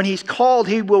 When he's called,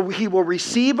 he will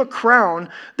receive a crown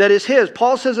that is his.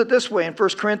 Paul says it this way in 1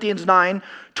 Corinthians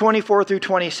 9:24 through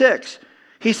 26.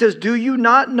 He says, do you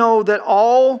not know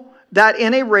that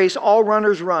in a race all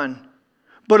runners run,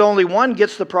 but only one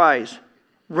gets the prize?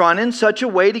 Run in such a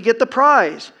way to get the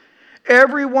prize.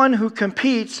 Everyone who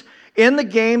competes in the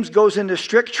games goes into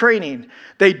strict training.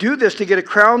 They do this to get a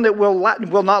crown that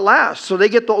will not last. So they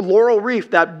get the laurel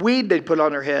wreath, that weed they put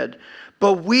on their head.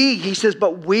 But he says,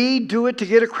 we do it to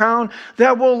get a crown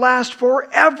that will last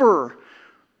forever.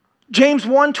 James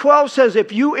 1:12 says,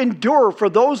 if you endure for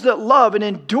those that love and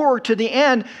endure to the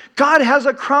end, God has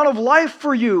a crown of life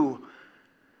for you.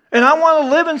 And I want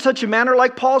to live in such a manner,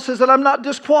 like Paul says, that I'm not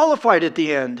disqualified at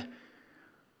the end.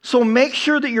 So make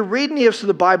sure that you're reading the ifs of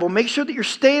the Bible. Make sure that you're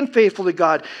staying faithful to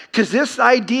God. Because this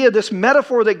idea, this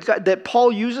metaphor that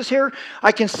Paul uses here,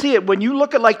 I can see it. When you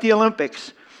look at like the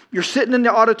Olympics, you're sitting in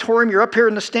the auditorium, you're up here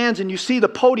in the stands, and you see the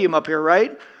podium up here,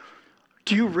 right?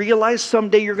 Do you realize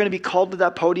someday you're going to be called to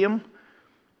that podium?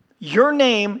 Your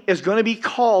name is going to be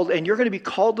called, and you're going to be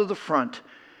called to the front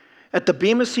at the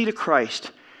bema seat of Christ.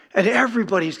 And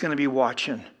everybody's going to be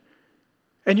watching.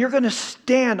 And you're going to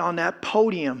stand on that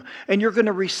podium and you're going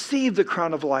to receive the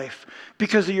crown of life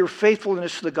because of your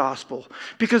faithfulness to the gospel,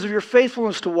 because of your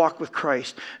faithfulness to walk with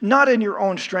Christ, not in your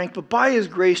own strength, but by his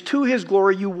grace, to his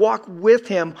glory, you walk with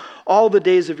him all the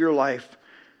days of your life.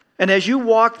 And as you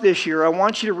walk this year, I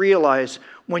want you to realize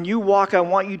when you walk, I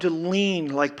want you to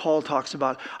lean like Paul talks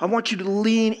about. I want you to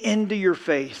lean into your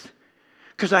faith.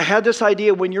 Because I had this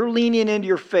idea when you're leaning into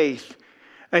your faith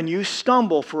and you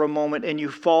stumble for a moment and you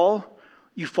fall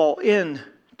in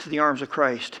to the arms of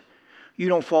Christ. You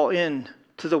don't fall in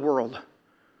to the world.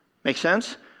 Make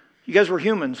sense? You guys, we're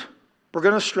humans. We're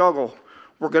going to struggle.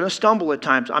 We're going to stumble at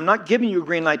times. I'm not giving you a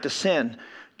green light to sin.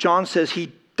 John says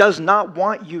he does not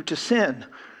want you to sin.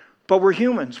 But we're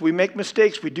humans. We make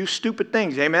mistakes. We do stupid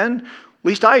things. Amen? At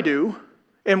least I do.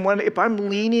 And if I'm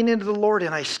leaning into the Lord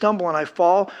and I stumble and I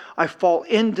fall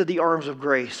into the arms of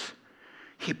grace.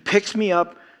 He picks me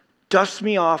up, dusts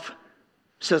me off,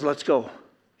 says, let's go.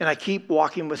 And I keep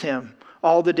walking with him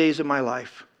all the days of my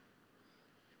life.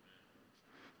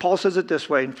 Paul says it this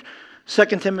way, 2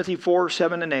 Timothy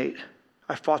 4:7-8.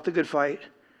 I fought the good fight.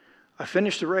 I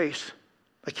finished the race.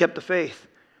 I kept the faith.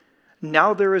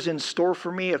 Now there is in store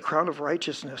for me a crown of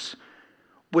righteousness,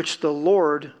 which the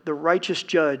Lord, the righteous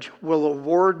judge, will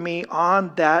award me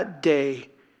on that day.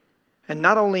 And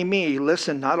not only me,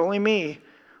 listen, not only me,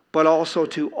 but also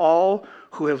to all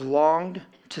who have longed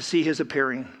to see his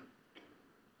appearing.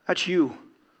 That's you.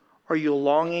 Are you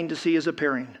longing to see his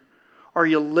appearing? Are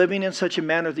you living in such a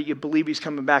manner that you believe he's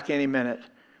coming back any minute?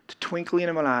 The twinkling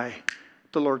of an eye,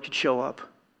 the Lord could show up.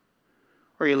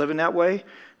 Are you living that way?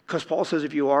 Because Paul says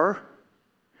if you are,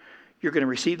 you're going to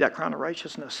receive that crown of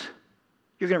righteousness.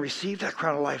 You're going to receive that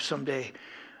crown of life someday.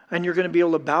 And you're going to be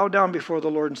able to bow down before the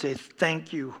Lord and say,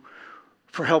 thank you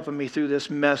for helping me through this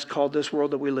mess called this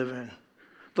world that we live in.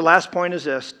 The last point is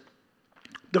this.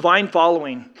 Divine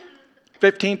following,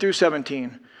 15 through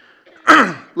 17.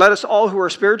 Let us all who are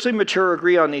spiritually mature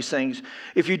agree on these things.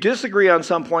 If you disagree on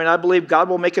some point, I believe God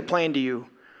will make it plain to you.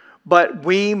 But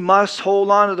we must hold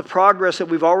on to the progress that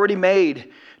we've already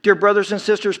made. Dear brothers and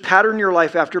sisters, pattern your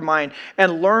life after mine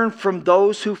and learn from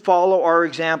those who follow our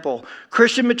example.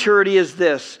 Christian maturity is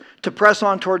this, to press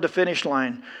on toward the finish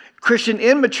line. Christian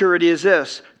immaturity is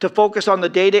this, to focus on the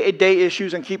day-to-day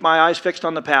issues and keep my eyes fixed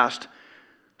on the past.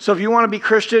 So if you want to be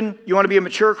Christian, you want to be a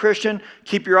mature Christian,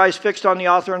 keep your eyes fixed on the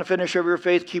author and the finisher of your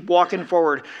faith. Keep walking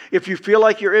forward. If you feel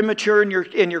like you're immature in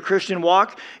your Christian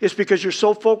walk, it's because you're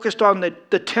so focused on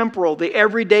the temporal, the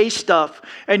everyday stuff,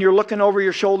 and you're looking over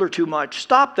your shoulder too much.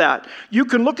 Stop that. You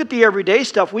can look at the everyday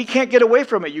stuff. We can't get away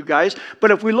from it, you guys.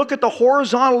 But if we look at the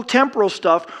horizontal temporal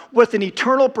stuff with an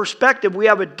eternal perspective, we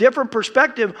have a different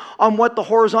perspective on what the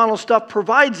horizontal stuff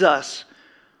provides us.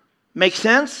 Make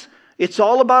sense? It's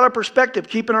all about our perspective,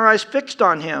 keeping our eyes fixed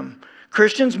on him.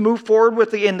 Christians move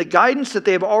forward in the guidance that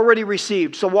they have already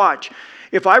received. So watch.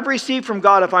 If I've received from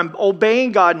God, if I'm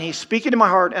obeying God and he's speaking to my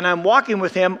heart and I'm walking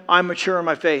with him, I'm mature in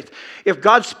my faith. If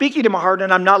God's speaking to my heart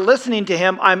and I'm not listening to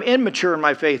him, I'm immature in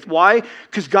my faith. Why?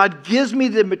 Because God gives me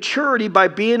the maturity by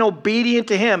being obedient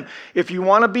to him. If you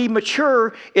want to be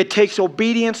mature, it takes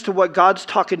obedience to what God's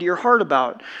talking to your heart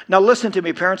about. Now listen to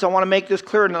me, parents. I want to make this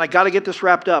clear and I got to get this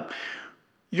wrapped up.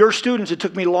 Your students, it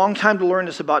took me a long time to learn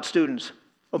this about students,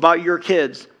 about your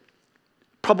kids,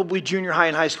 probably junior high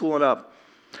and high school and up.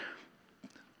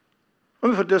 Let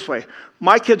me put it this way.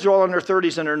 My kids are all in their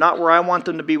 30s and they're not where I want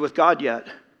them to be with God yet,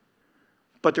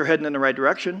 but they're heading in the right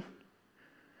direction.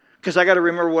 Because I got to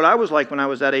remember what I was like when I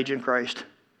was that age in Christ.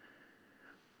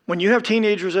 When you have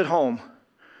teenagers at home,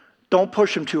 don't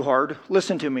push them too hard.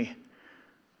 Listen to me.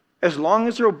 As long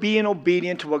as they're being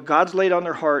obedient to what God's laid on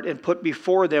their heart and put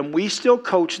before them, we still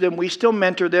coach them, we still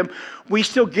mentor them, we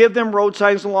still give them road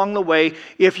signs along the way.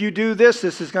 If you do this,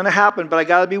 this is going to happen, but I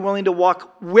got to be willing to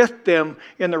walk with them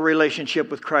in the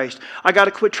relationship with Christ. I got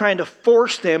to quit trying to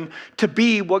force them to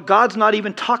be what God's not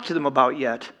even talked to them about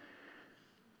yet.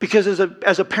 Because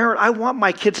as a parent, I want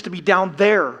my kids to be down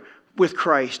there with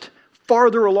Christ,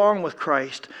 farther along with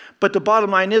Christ. But the bottom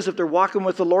line is, if they're walking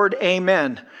with the Lord,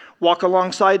 amen. Walk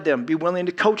alongside them. Be willing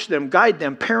to coach them, guide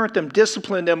them, parent them,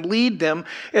 discipline them, lead them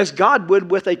as God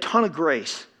would with a ton of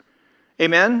grace.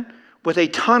 Amen? With a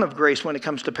ton of grace when it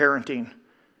comes to parenting.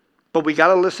 But we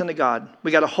got to listen to God. We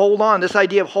got to hold on. This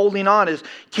idea of holding on is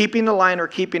keeping the line or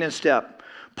keeping in step.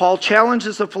 Paul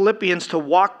challenges the Philippians to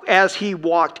walk as he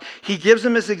walked. He gives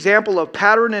them his example of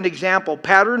pattern and example.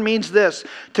 Pattern means this,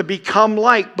 to become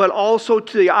like, but also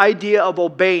to the idea of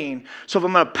obeying. So if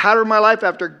I'm going to pattern my life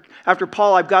after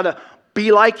Paul, I've got to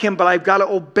be like him, but I've got to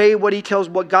obey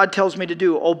what God tells me to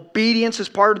do. Obedience is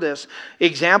part of this.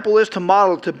 Example is to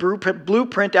model, to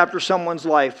blueprint after someone's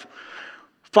life.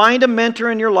 Find a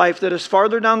mentor in your life that is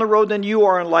farther down the road than you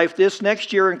are in life this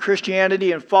next year in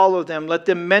Christianity and follow them. Let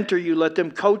them mentor you. Let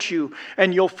them coach you.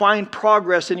 And you'll find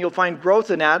progress and you'll find growth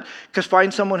in that because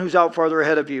find someone who's out farther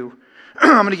ahead of you.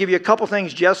 I'm going to give you a couple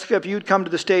things. Jessica, if you'd come to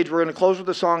the stage, we're going to close with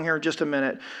a song here in just a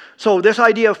minute. So this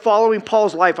idea of following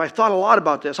Paul's life, I thought a lot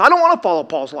about this. I don't want to follow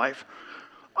Paul's life.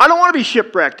 I don't want to be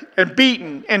shipwrecked and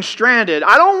beaten and stranded.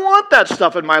 I don't want that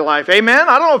stuff in my life. Amen?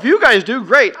 I don't know if you guys do.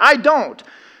 Great. I don't.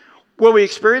 Will we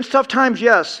experience tough times?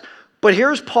 Yes. But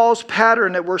here's Paul's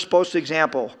pattern that we're supposed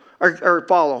to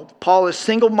follow. Paul is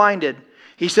single-minded.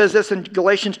 He says this in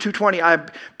Galatians 2:20, I've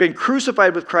been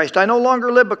crucified with Christ. I no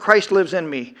longer live, but Christ lives in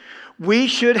me. We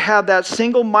should have that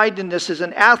single-mindedness as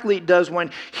an athlete does when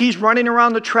he's running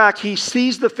around the track. He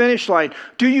sees the finish line.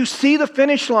 Do you see the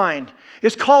finish line?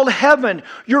 It's called heaven.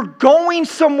 You're going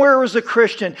somewhere as a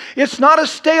Christian. It's not a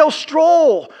stale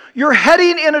stroll. You're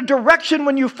heading in a direction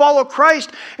when you follow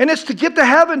Christ, and it's to get to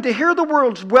heaven, to hear the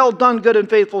words, well done, good and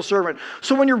faithful servant.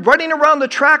 So when you're running around the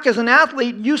track as an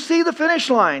athlete, you see the finish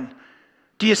line.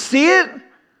 Do you see it?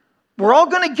 We're all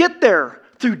going to get there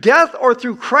through death or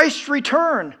through Christ's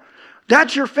return.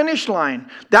 That's your finish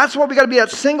line. That's why we got to be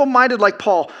that single-minded like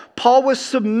Paul. Paul was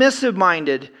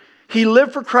submissive-minded. He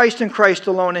lived for Christ and Christ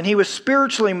alone, and he was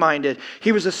spiritually minded.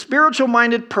 He was a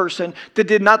spiritual-minded person that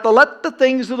did not let the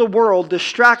things of the world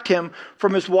distract him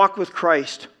from his walk with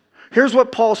Christ. Here's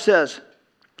what Paul says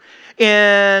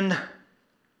in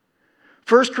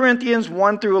 1 Corinthians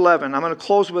 1 through 11. I'm going to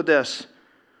close with this.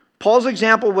 Paul's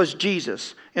example was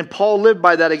Jesus, and Paul lived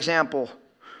by that example.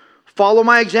 Follow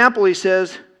my example, he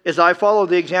says, as I follow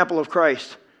the example of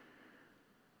Christ.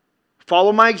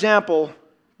 Follow my example.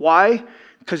 Why?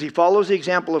 Because he follows the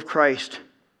example of Christ.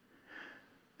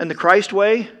 And the Christ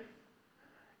way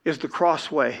is the cross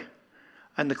way.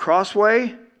 And the cross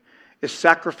way is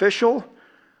sacrificial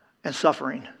and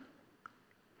suffering.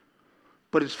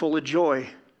 But it's full of joy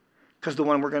because the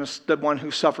one who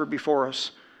suffered before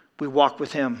us, we walk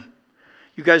with him.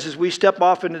 You guys, as we step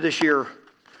off into this year,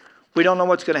 we don't know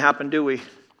what's going to happen, do we?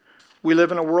 We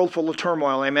live in a world full of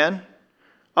turmoil, amen?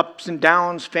 Ups and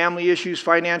downs, family issues,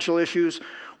 financial issues.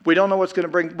 We don't know what's going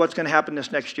to happen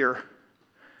this next year.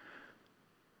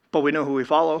 But we know who we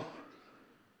follow.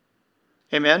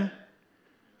 Amen?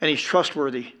 And he's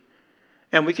trustworthy.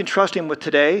 And we can trust him with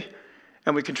today,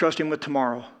 and we can trust him with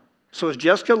tomorrow. So as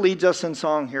Jessica leads us in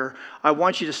song here, I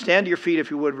want you to stand to your feet if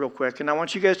you would real quick. And I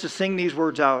want you guys to sing these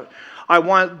words out. I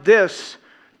want this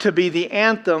to be the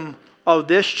anthem of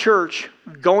this church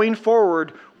going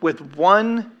forward with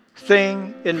one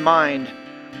thing in mind.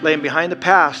 Laying behind the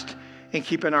past and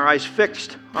keeping our eyes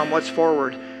fixed on what's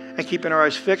forward. And keeping our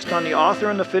eyes fixed on the author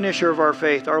and the finisher of our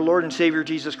faith, our Lord and Savior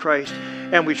Jesus Christ.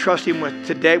 And we trust him with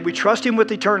today. We trust him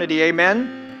with eternity.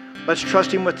 Amen? Let's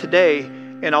trust him with today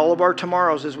and all of our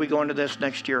tomorrows as we go into this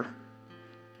next year.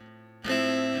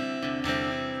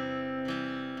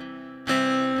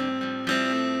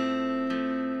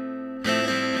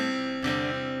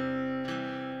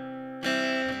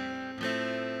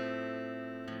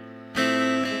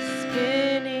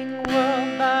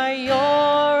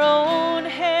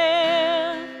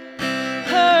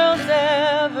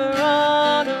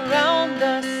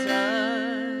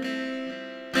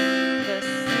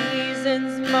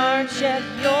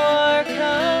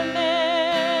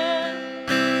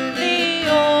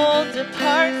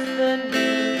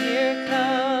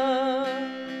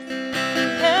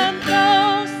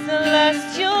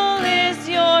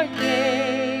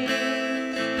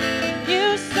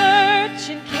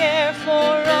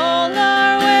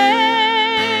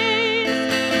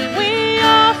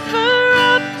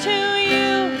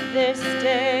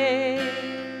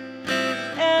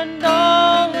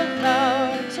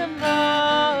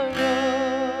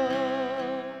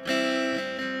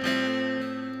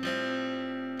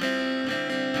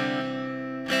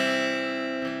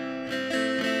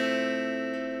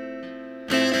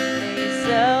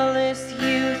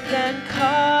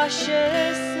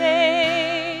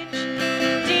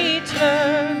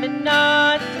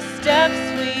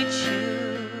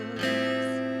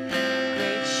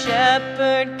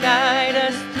 Shepherd, guide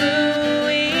us through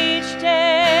each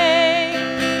day.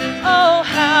 Oh,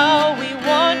 how we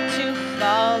want to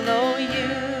follow you.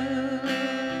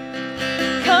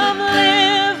 Come,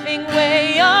 living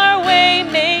way, our way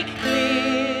make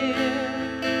clear.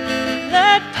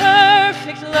 Let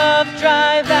perfect love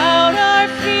drive out our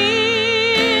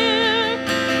fear.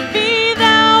 Be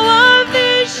thou our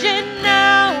vision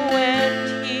now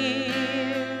and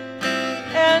here,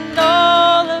 and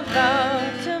all of our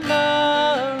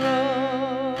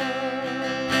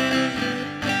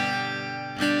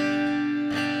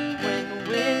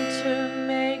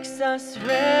us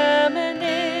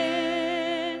reminisce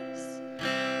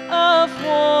of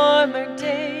warmer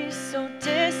days so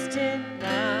distant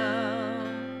now,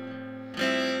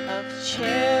 of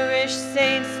cherished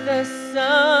saints the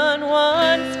sun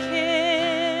once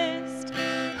kissed,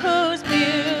 whose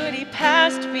beauty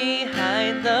passed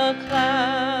behind the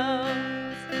clouds.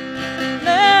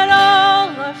 Let all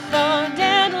our fond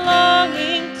and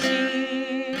longing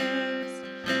tears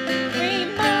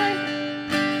remind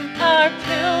our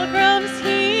pilgrims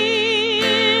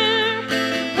here.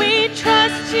 We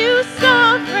trust you,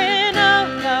 sovereign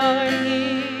of our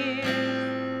years,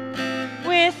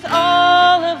 with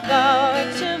all of our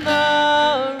tomorrows.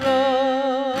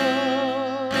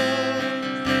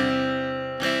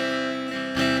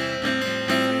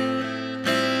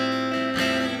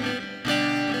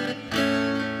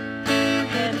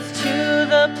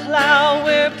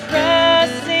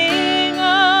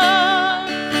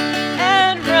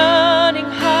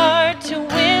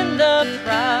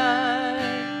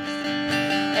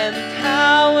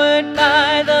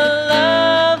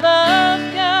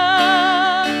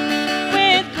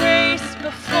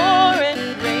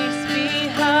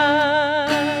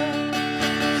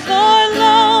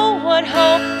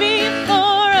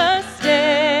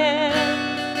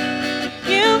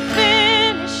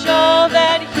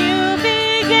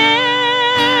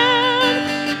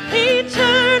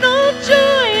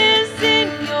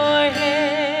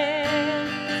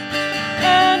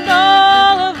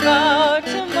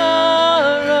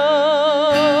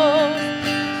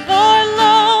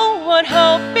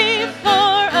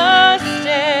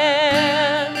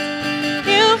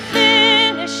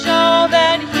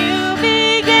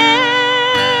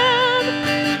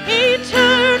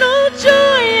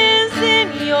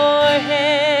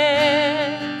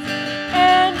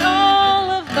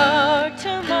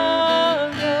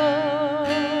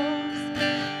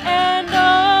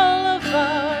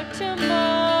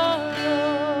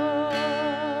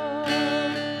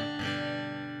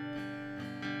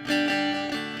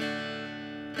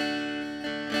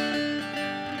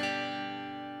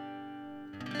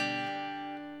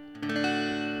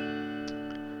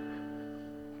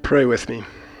 Pray with me.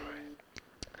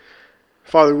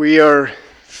 Father, we are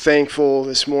thankful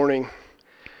this morning.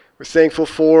 We're thankful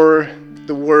for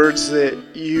the words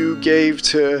that you gave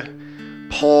to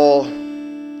Paul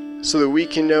so that we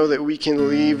can know that we can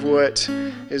leave what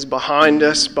is behind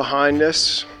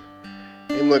us,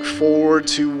 and look forward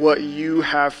to what you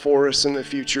have for us in the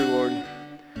future,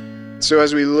 Lord. So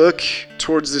as we look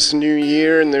towards this new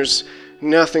year, and there's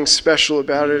nothing special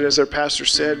about it, as our pastor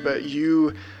said, but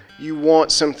you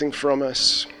want something from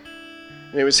us.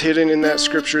 And it was hidden in that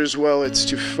scripture as well. It's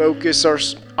to focus our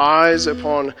eyes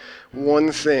upon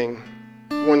one thing,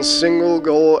 one single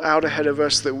goal out ahead of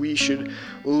us that we should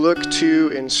look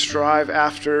to and strive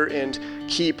after and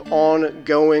keep on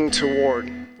going toward.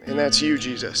 And that's you,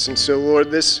 Jesus. And so, Lord,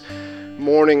 this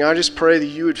morning, I just pray that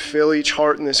you would fill each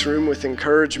heart in this room with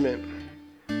encouragement.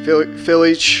 Fill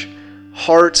each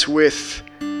heart with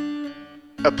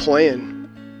a plan.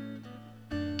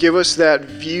 Give us that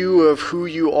view of who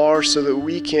you are so that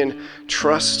we can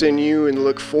trust in you and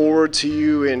look forward to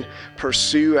you and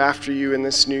pursue after you in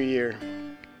this new year.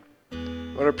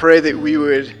 Lord, I pray that we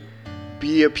would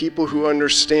be a people who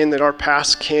understand that our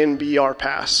past can be our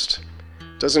past.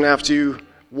 It doesn't have to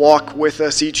walk with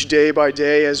us each day by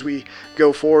day as we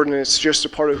go forward, and it's just a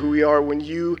part of who we are. When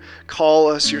you call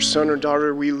us your son or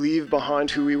daughter, we leave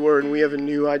behind who we were and we have a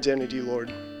new identity,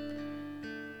 Lord.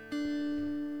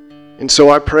 And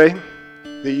so I pray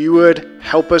that you would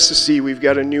help us to see we've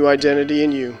got a new identity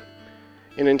in you.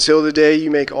 And until the day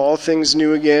you make all things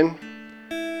new again,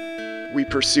 we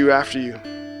pursue after you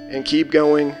and keep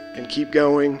going and keep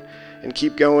going and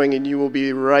keep going, and you will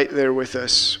be right there with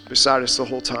us, beside us the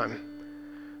whole time.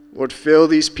 Lord, fill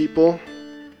these people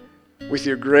with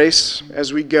your grace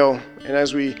as we go and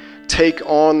as we take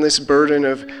on this burden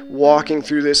of walking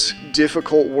through this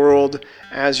difficult world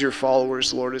as your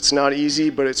followers, Lord. It's not easy,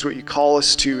 but it's what you call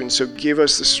us to, and so give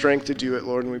us the strength to do it,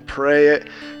 Lord, and we pray it,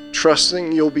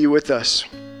 trusting you'll be with us.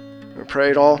 We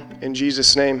pray it all in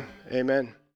Jesus' name, amen.